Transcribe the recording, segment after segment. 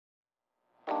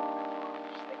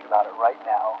about it right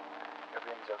now,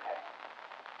 everything's okay.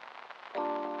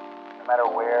 No matter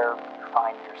where you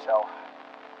find yourself,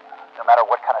 no matter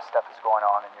what kind of stuff is going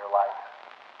on in your life,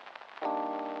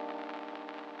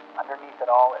 underneath it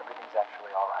all, everything's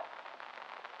actually all right.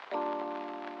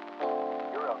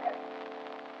 You're okay.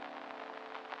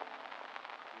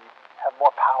 You have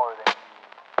more power than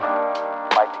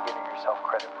you might be giving yourself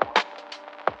credit for.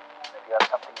 And if you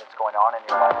have something that's going on in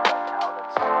your life right now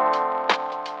that's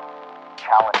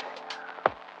challenging,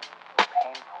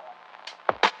 painful,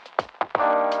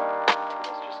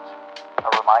 it's just a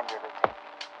reminder to take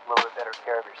a little bit better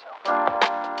care of yourself.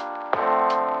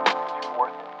 Because you're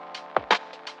worth it.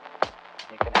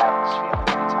 You can have this feeling.